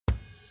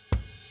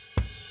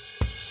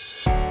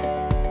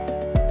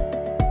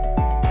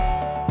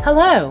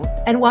Hello,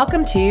 and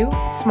welcome to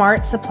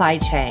Smart Supply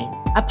Chain,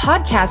 a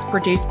podcast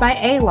produced by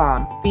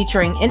ALOM,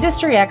 featuring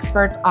industry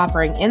experts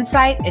offering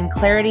insight and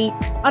clarity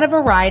on a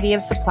variety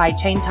of supply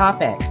chain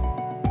topics.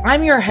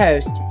 I'm your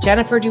host,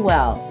 Jennifer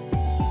Duell.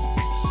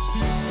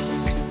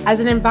 As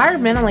an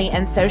environmentally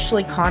and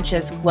socially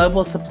conscious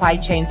global supply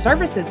chain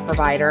services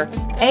provider,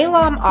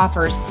 ALOM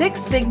offers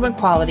Six Sigma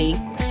quality,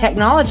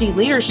 technology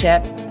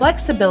leadership,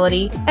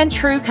 flexibility, and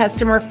true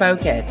customer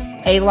focus.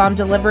 ALOM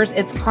delivers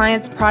its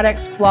clients'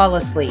 products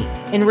flawlessly,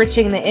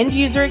 enriching the end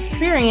user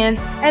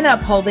experience and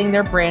upholding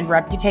their brand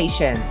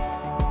reputations.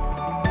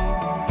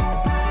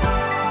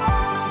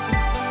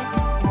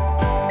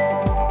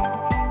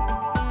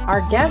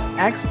 Our guest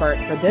expert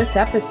for this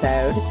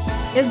episode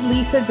is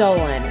Lisa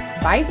Dolan,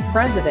 Vice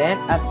President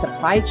of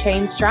Supply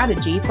Chain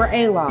Strategy for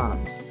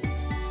ALOM.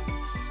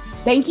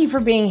 Thank you for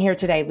being here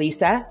today,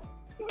 Lisa.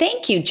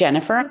 Thank you,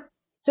 Jennifer.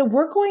 So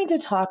we're going to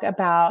talk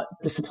about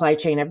the supply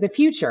chain of the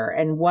future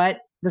and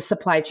what the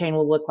supply chain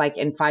will look like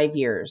in 5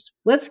 years.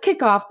 Let's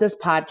kick off this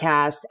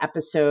podcast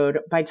episode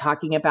by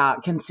talking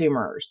about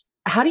consumers.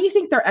 How do you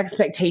think their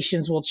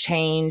expectations will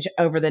change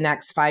over the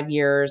next 5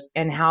 years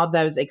and how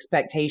those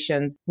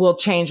expectations will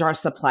change our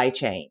supply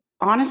chain?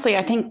 Honestly,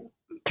 I think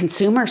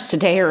consumers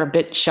today are a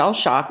bit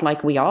shell-shocked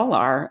like we all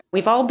are.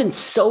 We've all been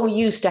so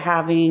used to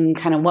having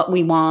kind of what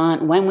we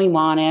want, when we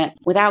want it,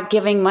 without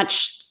giving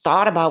much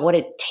thought about what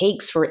it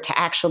takes for it to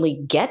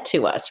actually get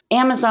to us.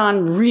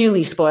 Amazon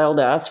really spoiled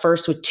us,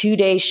 first with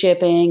 2-day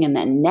shipping and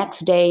then next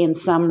day in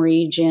some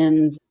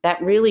regions.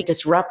 That really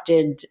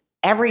disrupted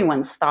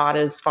everyone's thought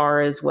as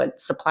far as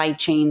what supply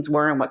chains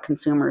were and what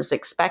consumers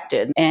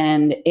expected.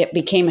 And it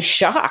became a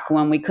shock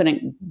when we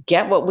couldn't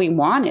get what we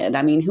wanted.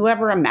 I mean,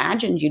 whoever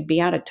imagined you'd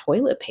be out of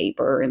toilet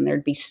paper and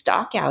there'd be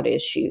stock out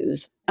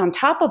issues? On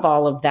top of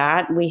all of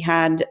that, we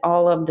had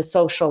all of the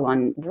social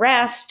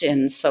unrest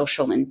and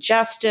social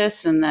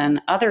injustice and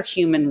then other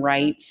human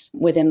rights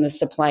within the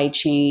supply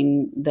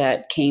chain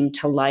that came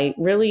to light,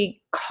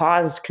 really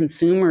caused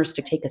consumers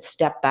to take a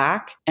step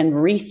back and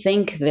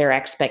rethink their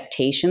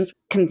expectations.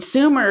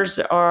 Consumers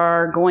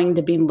are going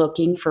to be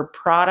looking for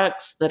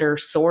products that are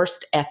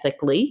sourced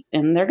ethically,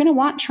 and they're going to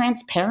want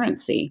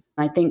transparency.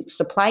 I think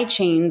supply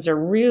chains are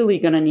really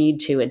going to need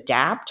to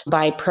adapt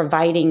by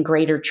providing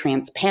greater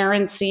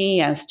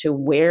transparency as to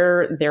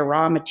where their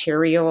raw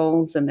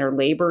materials and their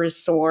labor is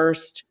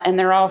sourced. And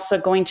they're also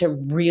going to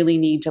really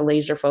need to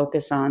laser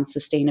focus on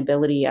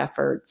sustainability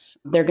efforts.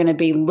 They're going to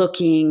be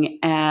looking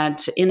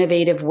at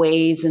innovative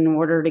ways in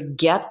order to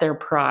get their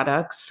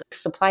products.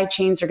 Supply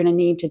chains are going to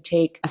need to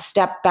take a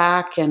step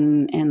back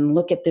and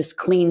look at this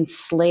clean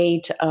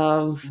slate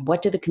of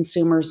what do the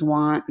consumers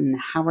want and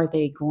how are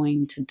they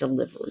going to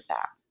deliver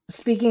that.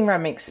 Speaking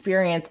from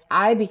experience,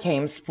 I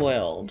became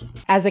spoiled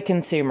as a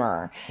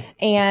consumer.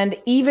 And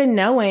even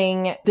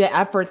knowing the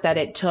effort that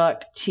it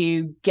took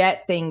to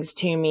get things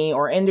to me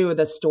or into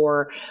the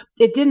store,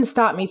 it didn't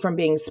stop me from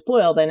being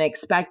spoiled and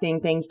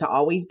expecting things to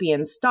always be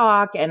in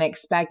stock and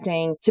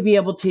expecting to be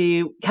able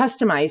to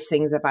customize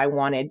things if I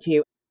wanted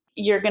to.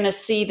 You're going to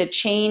see the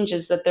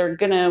changes that they're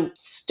going to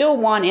still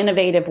want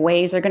innovative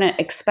ways. They're going to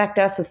expect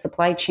us as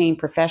supply chain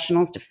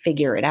professionals to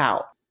figure it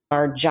out.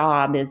 Our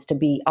job is to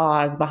be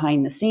Oz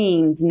behind the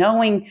scenes,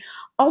 knowing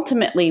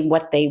ultimately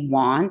what they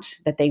want,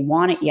 that they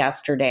want it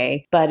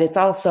yesterday. But it's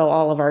also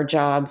all of our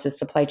jobs as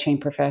supply chain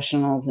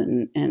professionals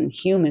and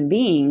human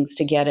beings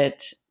to get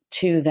it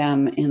to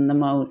them in the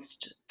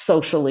most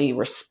socially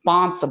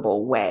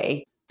responsible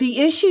way. The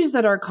issues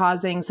that are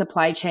causing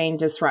supply chain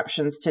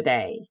disruptions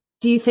today,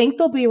 do you think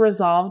they'll be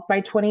resolved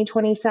by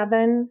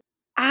 2027?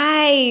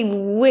 I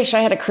wish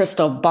I had a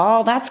crystal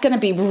ball. That's going to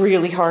be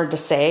really hard to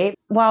say.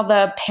 While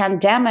the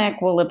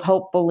pandemic will have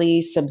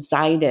hopefully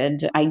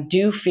subsided, I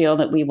do feel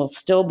that we will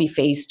still be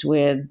faced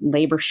with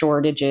labor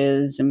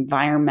shortages,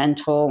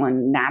 environmental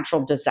and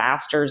natural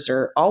disasters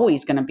are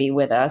always going to be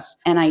with us.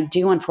 And I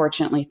do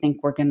unfortunately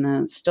think we're going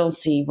to still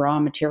see raw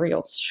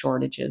materials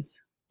shortages.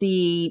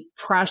 The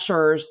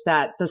pressures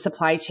that the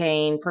supply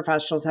chain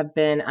professionals have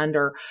been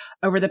under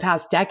over the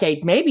past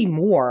decade, maybe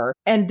more,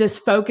 and this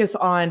focus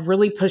on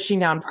really pushing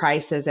down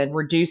prices and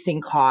reducing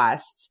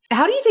costs.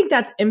 How do you think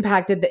that's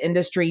impacted the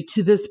industry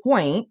to this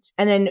point?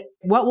 And then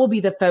what will be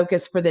the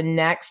focus for the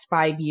next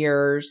 5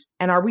 years?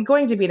 And are we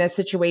going to be in a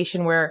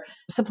situation where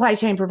supply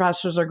chain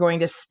professionals are going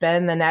to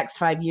spend the next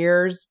 5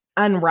 years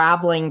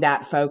unraveling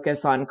that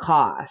focus on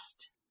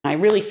cost? I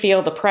really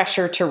feel the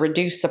pressure to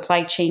reduce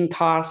supply chain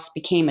costs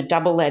became a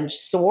double-edged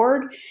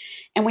sword.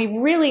 And we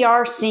really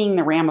are seeing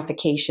the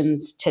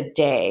ramifications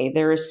today.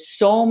 There is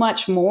so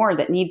much more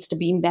that needs to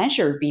be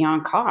measured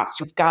beyond cost.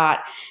 We've got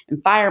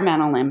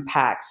environmental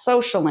impact,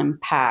 social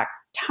impact,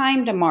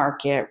 time to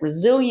market,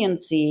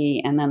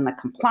 resiliency, and then the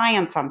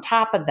compliance on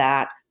top of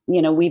that.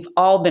 You know, we've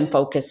all been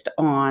focused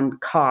on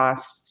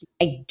costs.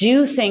 I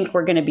do think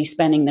we're going to be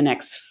spending the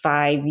next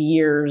 5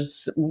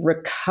 years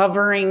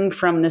recovering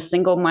from the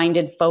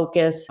single-minded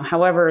focus.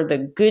 However, the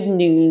good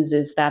news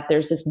is that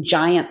there's this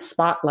giant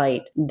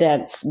spotlight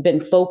that's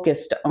been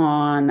focused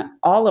on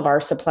all of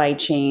our supply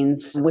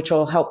chains, which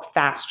will help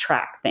fast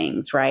track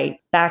things, right?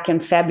 Back in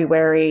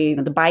February,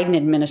 the Biden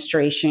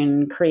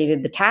administration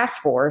created the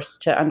task force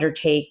to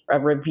undertake a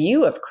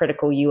review of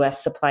critical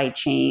U.S. supply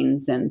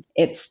chains. And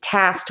it's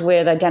tasked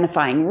with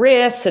identifying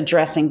risks,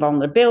 addressing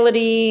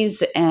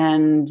vulnerabilities,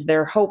 and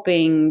they're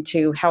hoping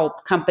to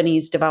help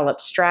companies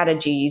develop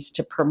strategies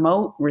to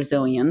promote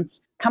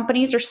resilience.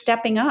 Companies are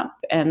stepping up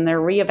and they're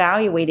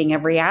reevaluating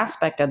every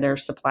aspect of their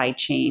supply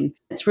chain.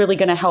 It's really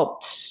going to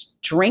help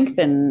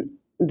strengthen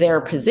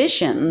their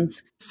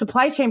positions.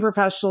 Supply chain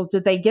professionals,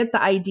 did they get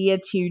the idea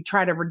to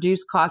try to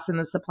reduce costs in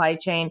the supply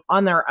chain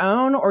on their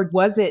own, or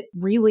was it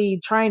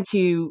really trying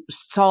to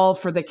solve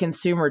for the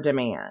consumer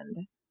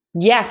demand?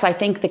 Yes, I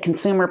think the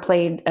consumer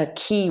played a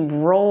key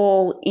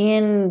role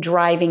in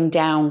driving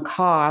down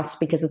costs,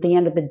 because at the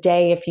end of the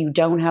day, if you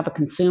don't have a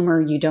consumer,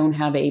 you don't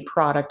have a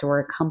product or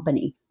a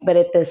company. But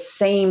at the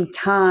same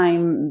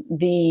time,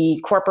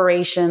 the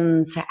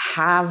corporations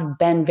have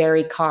been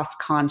very cost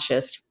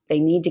conscious. They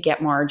need to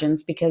get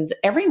margins because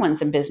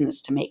everyone's in business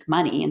to make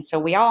money. And so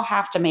we all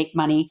have to make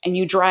money, and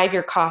you drive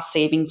your cost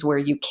savings where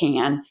you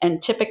can.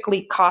 And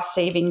typically cost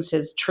savings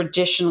has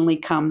traditionally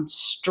come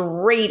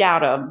straight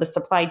out of the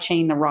supply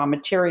chain, the raw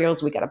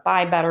materials. We got to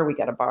buy better. We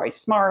got to buy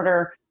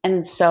smarter.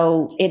 And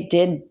so it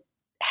did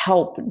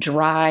help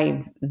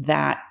drive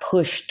that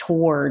push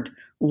toward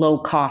low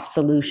cost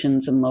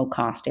solutions in low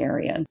cost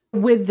areas.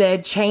 With the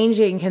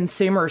changing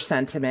consumer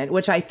sentiment,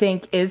 which I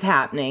think is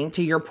happening,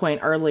 to your point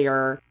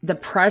earlier, the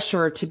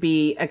pressure to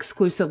be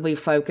exclusively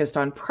focused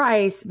on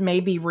price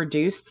may be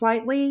reduced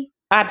slightly.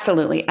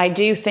 Absolutely. I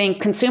do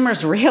think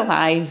consumers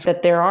realize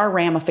that there are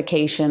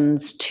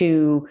ramifications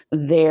to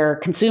their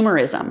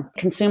consumerism.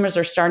 Consumers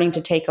are starting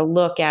to take a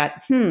look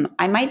at,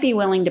 I might be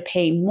willing to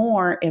pay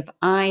more if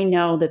I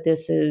know that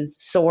this is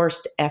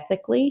sourced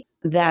ethically,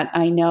 that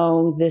I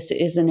know this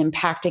isn't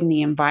impacting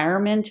the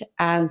environment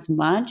as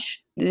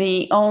much.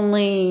 The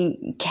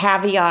only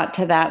caveat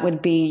to that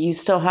would be you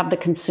still have the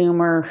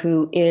consumer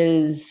who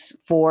is,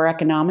 for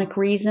economic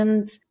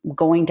reasons,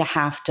 going to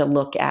have to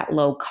look at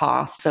low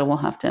cost. So we'll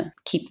have to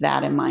keep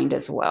that in mind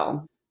as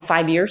well.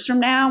 5 years from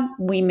now,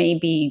 we may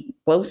be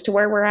close to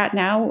where we're at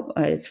now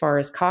as far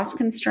as cost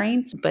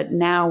constraints, but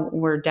now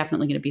we're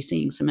definitely going to be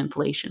seeing some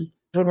inflation.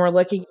 When we're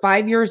looking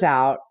 5 years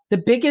out, the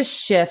biggest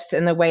shifts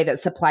in the way that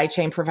supply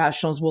chain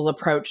professionals will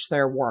approach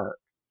their work.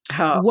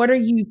 What are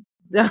you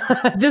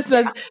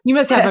you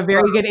must have a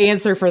very good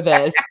answer for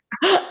this.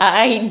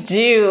 I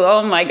do.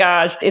 Oh my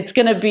gosh.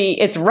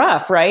 It's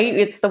rough, right?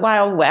 It's the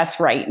Wild West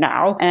right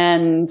now.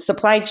 And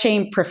supply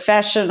chain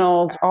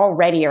professionals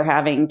already are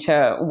having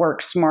to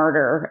work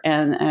smarter.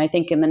 And I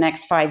think in the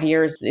next 5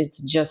 years,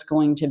 it's just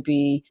going to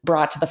be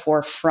brought to the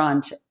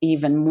forefront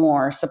even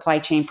more. Supply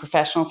chain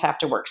professionals have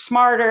to work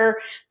smarter.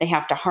 They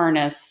have to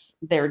harness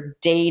their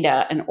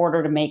data in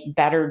order to make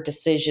better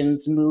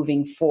decisions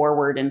moving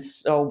forward. And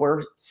so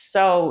we're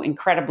so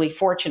incredibly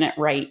fortunate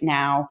right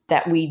now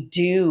that we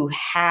do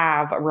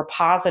have a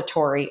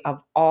repository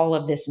of all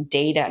of this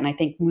data. And I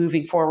think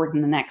moving forward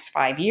in the next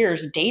 5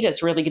 years, data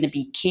is really going to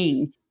be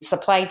king.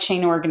 Supply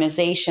chain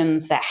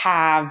organizations that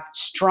have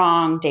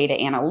strong data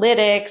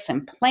analytics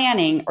and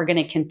planning are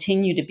going to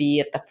continue to be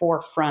at the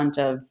forefront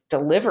of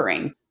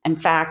delivering. In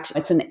fact,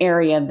 it's an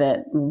area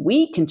that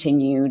we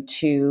continue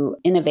to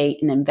innovate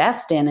and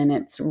invest in, and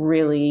it's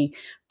really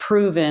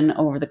proven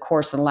over the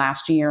course of the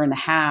last year and a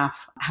half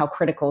how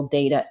critical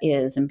data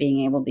is and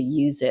being able to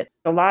use it.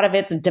 A lot of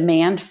it's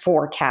demand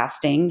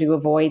forecasting to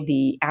avoid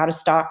the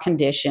out-of-stock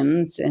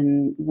conditions,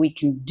 and we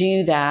can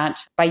do that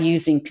by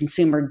using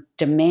consumer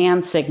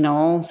demand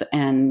signals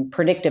and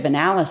predictive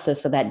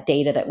analysis of that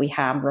data that we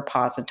have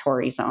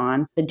repositories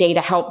on. The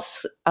data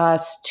helps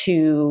us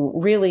to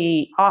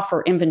really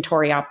offer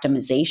inventory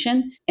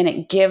optimization, and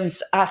it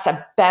gives us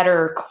a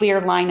better,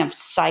 clear line of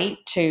sight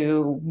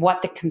to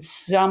what the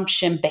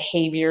consumption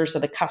behaviors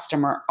of the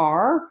customer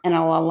are, and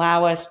it'll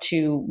allow us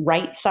to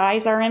right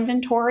size our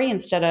inventory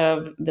instead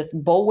of this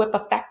bullwhip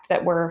effect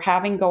that we're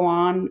having go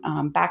on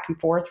back and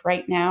forth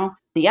right now.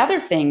 The other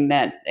thing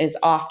that is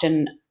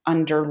often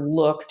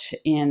underlooked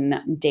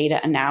in data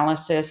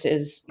analysis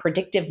is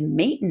predictive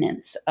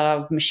maintenance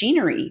of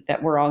machinery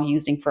that we're all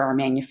using for our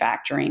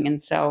manufacturing. And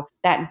so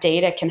that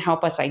data can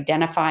help us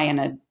identify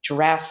and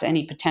address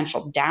any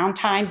potential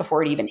downtime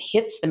before it even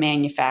hits the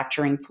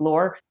manufacturing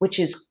floor, which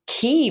is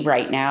key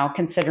right now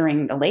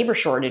considering the labor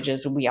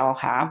shortages we all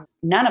have.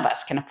 None of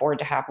us can afford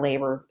to have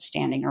labor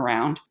standing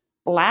around.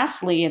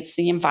 Lastly, it's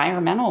the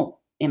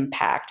environmental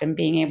impact and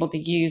being able to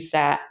use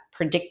that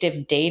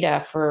predictive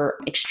data for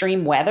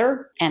extreme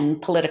weather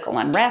and political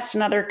unrest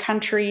in other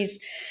countries.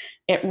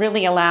 It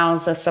really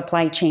allows a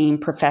supply chain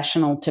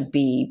professional to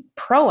be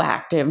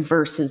proactive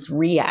versus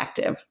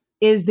reactive.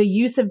 Is the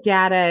use of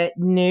data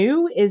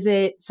new? Is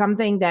it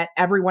something that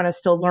everyone is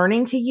still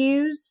learning to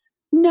use?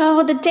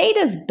 No, the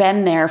data's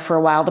been there for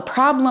a while. The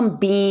problem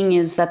being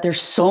is that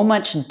there's so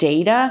much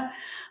data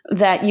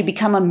that you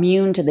become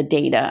immune to the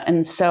data.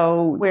 And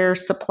so where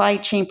supply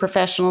chain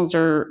professionals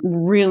are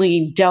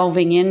really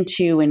delving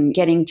into and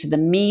getting to the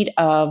meat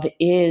of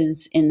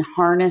is in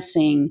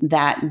harnessing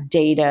that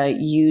data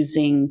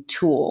using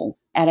tools.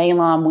 At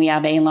ALOM, we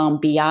have ALOM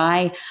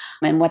BI.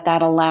 And what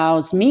that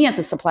allows me as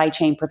a supply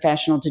chain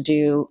professional to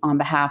do on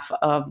behalf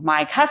of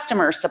my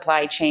customer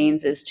supply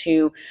chains is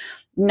to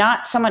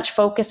not so much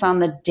focus on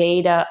the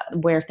data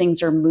where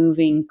things are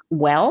moving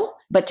well,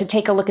 but to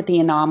take a look at the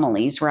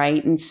anomalies,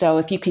 right? And so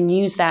if you can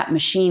use that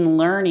machine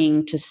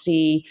learning to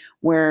see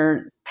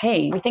where,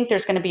 hey, we think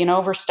there's going to be an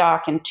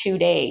overstock in 2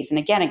 days. And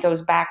again, it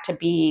goes back to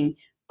being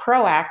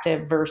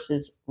proactive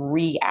versus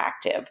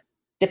reactive.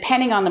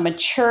 Depending on the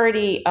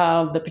maturity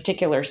of the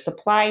particular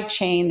supply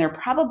chain, they're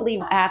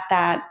probably at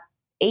that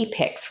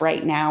apex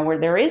right now where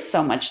there is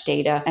so much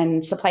data,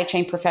 and supply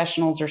chain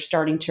professionals are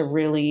starting to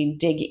really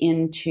dig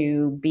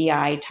into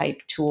BI type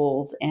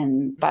tools.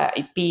 And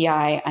by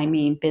BI, I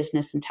mean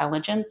business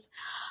intelligence.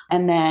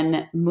 And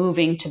then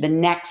moving to the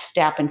next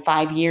step in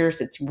 5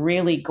 years, it's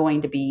really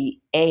going to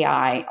be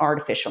AI,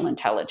 artificial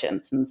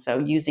intelligence. And so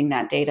using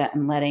that data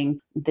and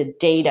letting the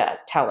data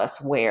tell us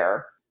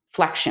where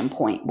flexion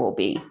point will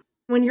be.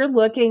 When you're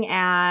looking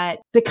at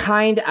the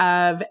kind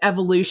of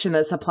evolution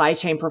that supply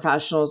chain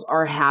professionals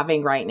are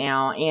having right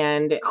now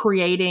and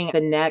creating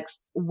the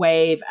next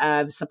wave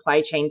of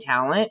supply chain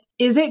talent,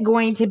 is it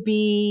going to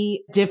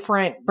be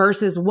different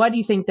versus what do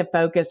you think the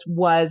focus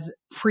was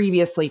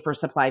previously for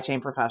supply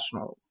chain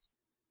professionals?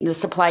 The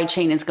supply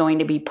chain is going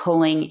to be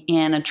pulling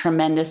in a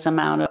tremendous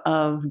amount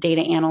of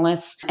data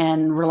analysts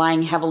and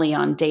relying heavily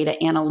on data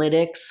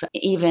analytics.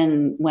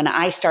 Even when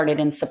I started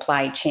in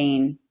supply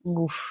chain,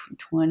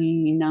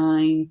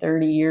 29,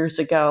 30 years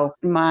ago,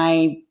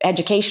 my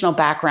educational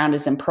background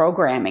is in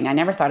programming. I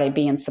never thought I'd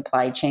be in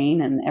supply chain,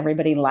 and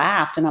everybody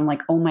laughed. And I'm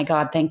like, oh my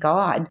God, thank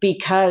God,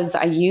 because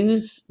I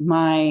use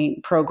my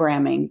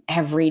programming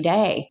every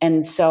day.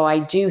 And so I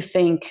do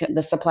think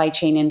the supply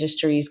chain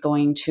industry is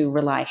going to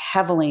rely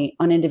heavily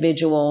on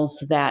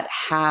individuals that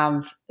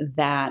have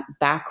that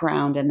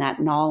background and that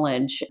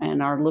knowledge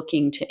and are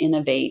looking to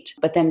innovate.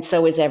 But then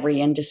so is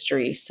every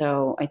industry.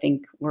 So I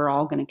think we're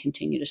all going to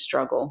continue to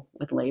struggle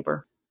with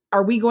labor.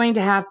 Are we going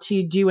to have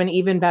to do an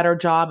even better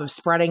job of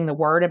spreading the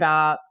word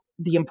about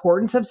the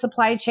importance of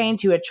supply chain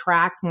to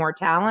attract more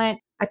talent?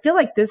 I feel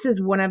like this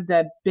is one of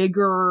the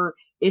bigger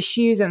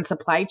issues in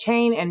supply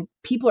chain, and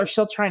people are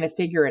still trying to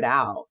figure it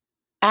out.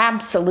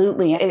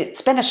 Absolutely.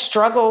 It's been a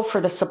struggle for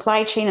the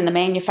supply chain and the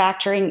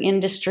manufacturing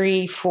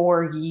industry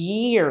for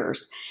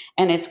years,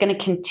 and it's going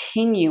to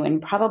continue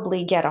and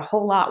probably get a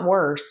whole lot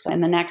worse in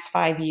the next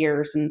 5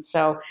 years. And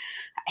so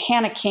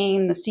Hannah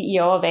Kane, the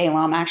CEO of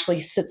ALOM,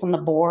 actually sits on the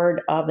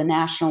board of the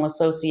National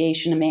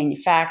Association of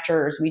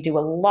Manufacturers. We do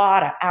a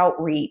lot of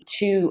outreach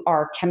to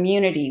our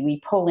community. We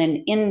pull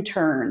in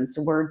interns.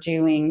 We're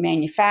doing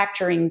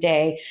Manufacturing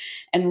Day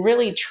and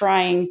really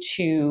trying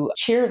to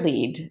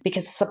cheerlead,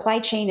 because supply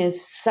chain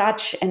is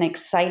such an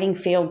exciting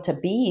field to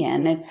be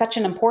in. It's such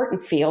an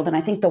important field. And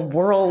I think the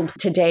world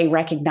today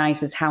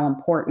recognizes how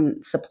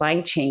important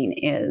supply chain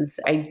is.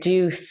 I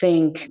do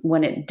think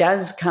when it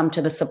does come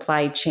to the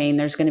supply chain,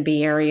 there's going to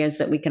be areas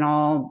that we can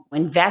all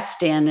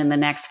invest in the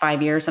next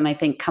 5 years. And I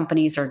think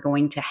companies are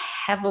going to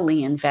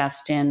heavily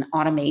invest in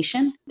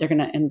automation. They're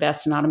going to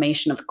invest in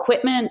automation of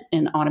equipment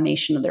and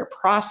automation of their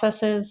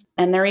processes.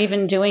 And they're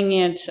even doing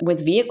it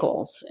with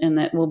vehicles. And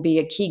that will be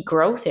a key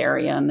growth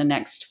area in the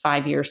next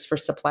 5 years for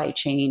supply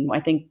chain. I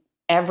think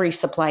every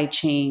supply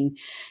chain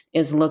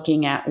is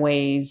looking at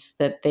ways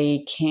that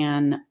they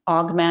can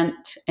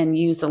augment and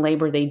use the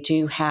labor they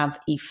do have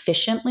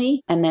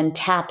efficiently, and then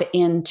tap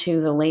into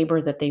the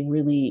labor that they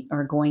really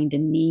are going to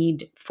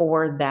need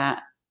for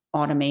that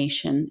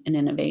automation and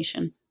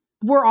innovation.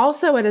 We're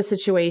also at a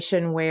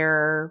situation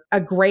where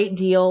a great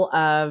deal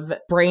of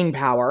brain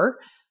power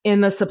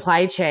in the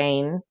supply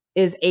chain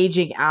is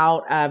aging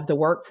out of the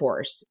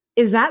workforce.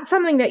 Is that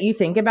something that you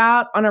think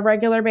about on a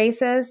regular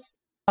basis?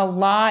 A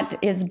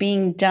lot is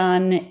being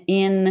done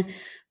in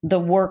the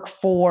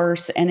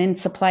workforce and in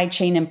supply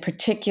chain in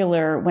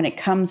particular when it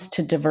comes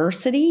to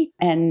diversity.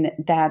 And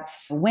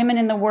that's women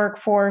in the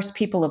workforce,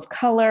 people of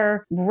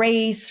color,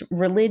 race,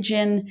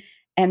 religion.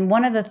 And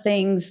one of the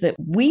things that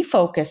we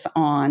focus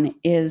on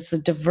is the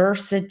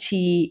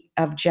diversity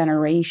of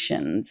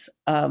generations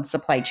of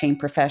supply chain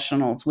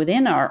professionals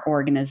within our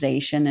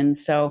organization. And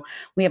so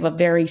we have a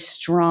very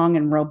strong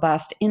and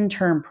robust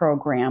intern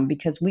program,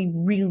 because we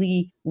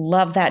really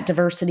love that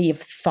diversity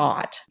of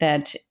thought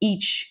that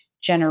each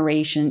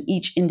generation,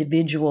 each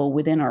individual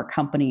within our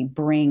company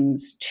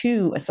brings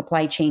to a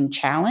supply chain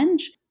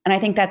challenge. And I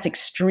think that's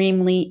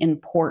extremely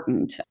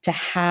important to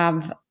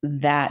have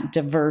that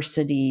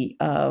diversity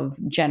of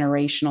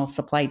generational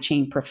supply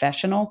chain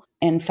professional.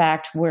 In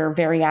fact, we're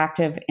very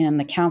active in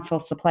the Council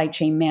of Supply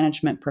Chain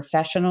Management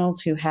Professionals,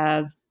 who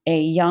has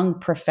a young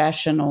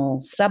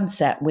professionals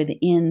subset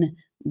within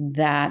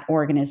that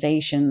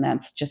organization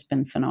that's just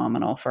been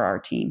phenomenal for our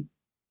team.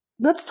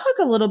 Let's talk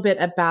a little bit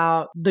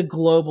about the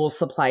global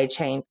supply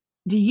chain.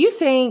 Do you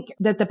think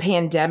that the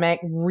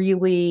pandemic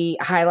really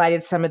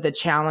highlighted some of the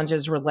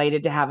challenges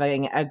related to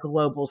having a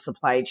global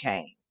supply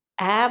chain?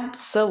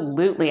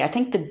 Absolutely. I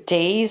think the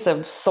days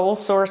of sole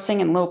sourcing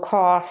and low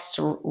cost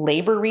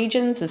labor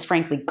regions is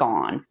frankly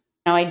gone.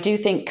 Now, I do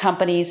think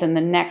companies in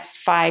the next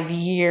 5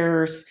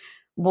 years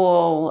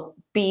will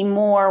be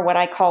more what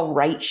I call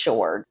right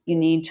shored. You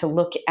need to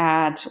look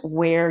at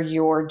where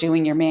you're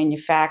doing your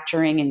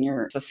manufacturing and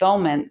your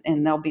fulfillment,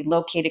 and they'll be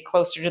located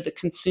closer to the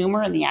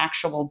consumer and the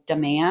actual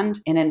demand.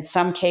 And in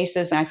some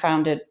cases, I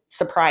found it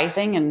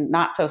surprising and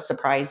not so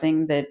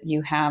surprising that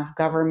you have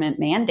government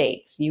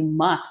mandates. You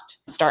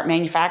must start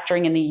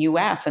manufacturing in the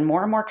US, and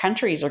more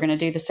countries are going to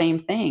do the same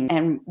thing.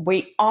 And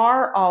we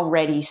are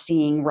already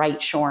seeing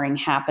right shoring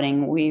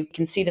happening. We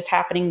can see this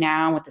happening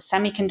now with the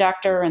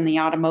semiconductor and the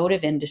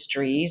automotive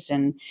industries,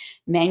 and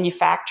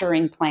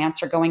manufacturing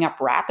plants are going up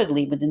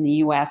rapidly within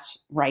the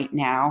US right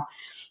now.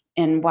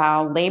 And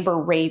while labor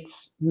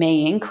rates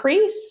may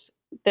increase,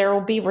 there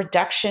will be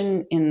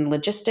reduction in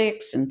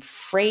logistics and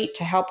freight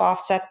to help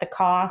offset the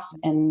costs,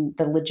 and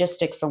the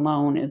logistics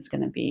alone is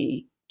going to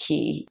be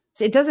key.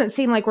 It doesn't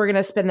seem like we're going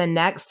to spend the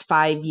next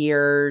 5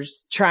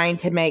 years trying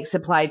to make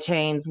supply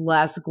chains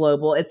less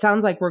global. It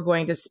sounds like we're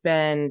going to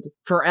spend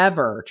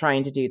forever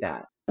trying to do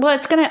that. Well,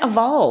 it's going to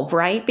evolve,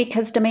 right?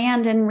 Because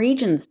demand and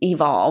regions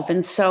evolve.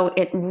 And so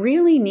it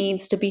really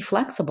needs to be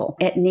flexible.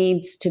 It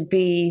needs to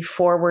be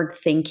forward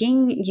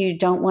thinking. You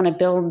don't want to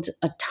build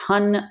a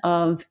ton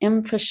of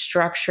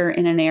infrastructure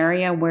in an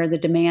area where the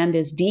demand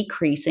is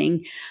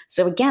decreasing.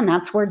 So again,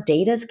 that's where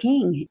data is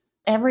king.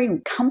 Every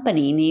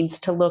company needs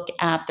to look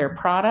at their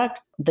product,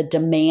 the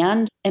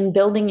demand, and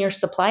building your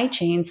supply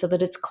chain so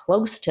that it's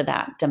close to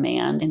that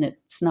demand. And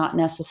it's not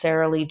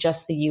necessarily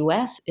just the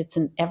US, it's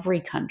in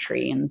every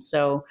country. And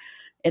so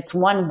it's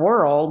one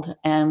world,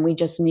 and we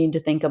just need to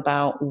think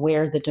about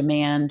where the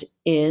demand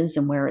is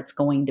and where it's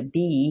going to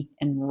be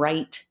and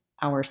write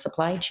our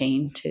supply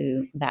chain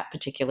to that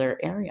particular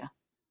area.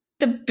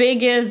 The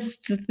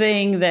biggest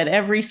thing that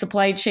every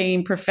supply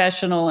chain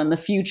professional in the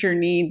future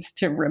needs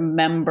to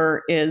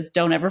remember is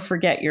don't ever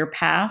forget your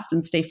past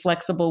and stay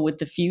flexible with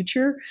the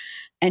future,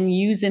 and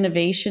use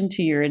innovation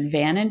to your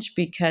advantage,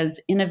 because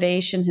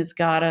innovation has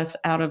got us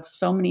out of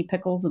so many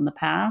pickles in the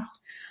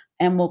past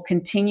and will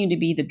continue to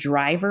be the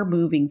driver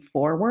moving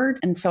forward.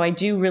 And so I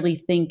do really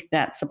think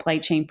that supply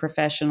chain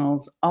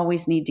professionals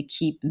always need to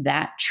keep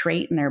that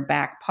trait in their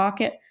back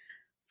pocket: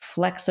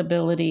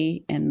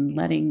 flexibility and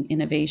letting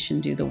innovation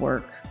do the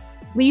work.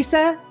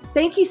 Lisa,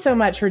 thank you so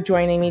much for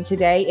joining me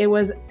today. It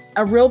was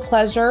a real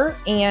pleasure.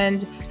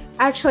 And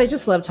actually, I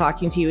just love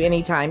talking to you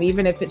anytime,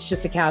 even if it's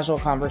just a casual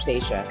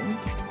conversation.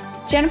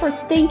 Jennifer,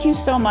 thank you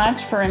so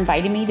much for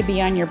inviting me to be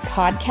on your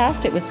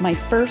podcast. It was my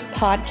first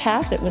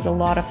podcast. It was a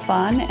lot of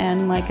fun.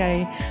 And like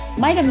I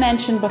might have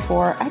mentioned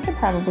before, I could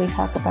probably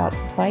talk about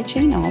supply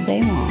chain all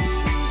day long.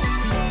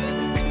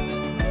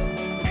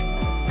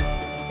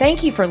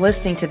 Thank you for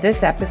listening to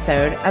this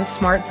episode of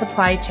Smart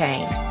Supply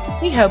Chain.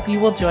 We hope you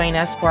will join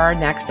us for our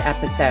next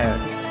episode.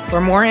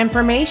 For more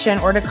information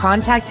or to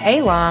contact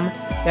ALOM,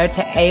 go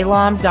to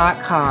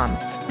alom.com.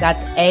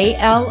 That's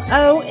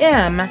ALOM.com.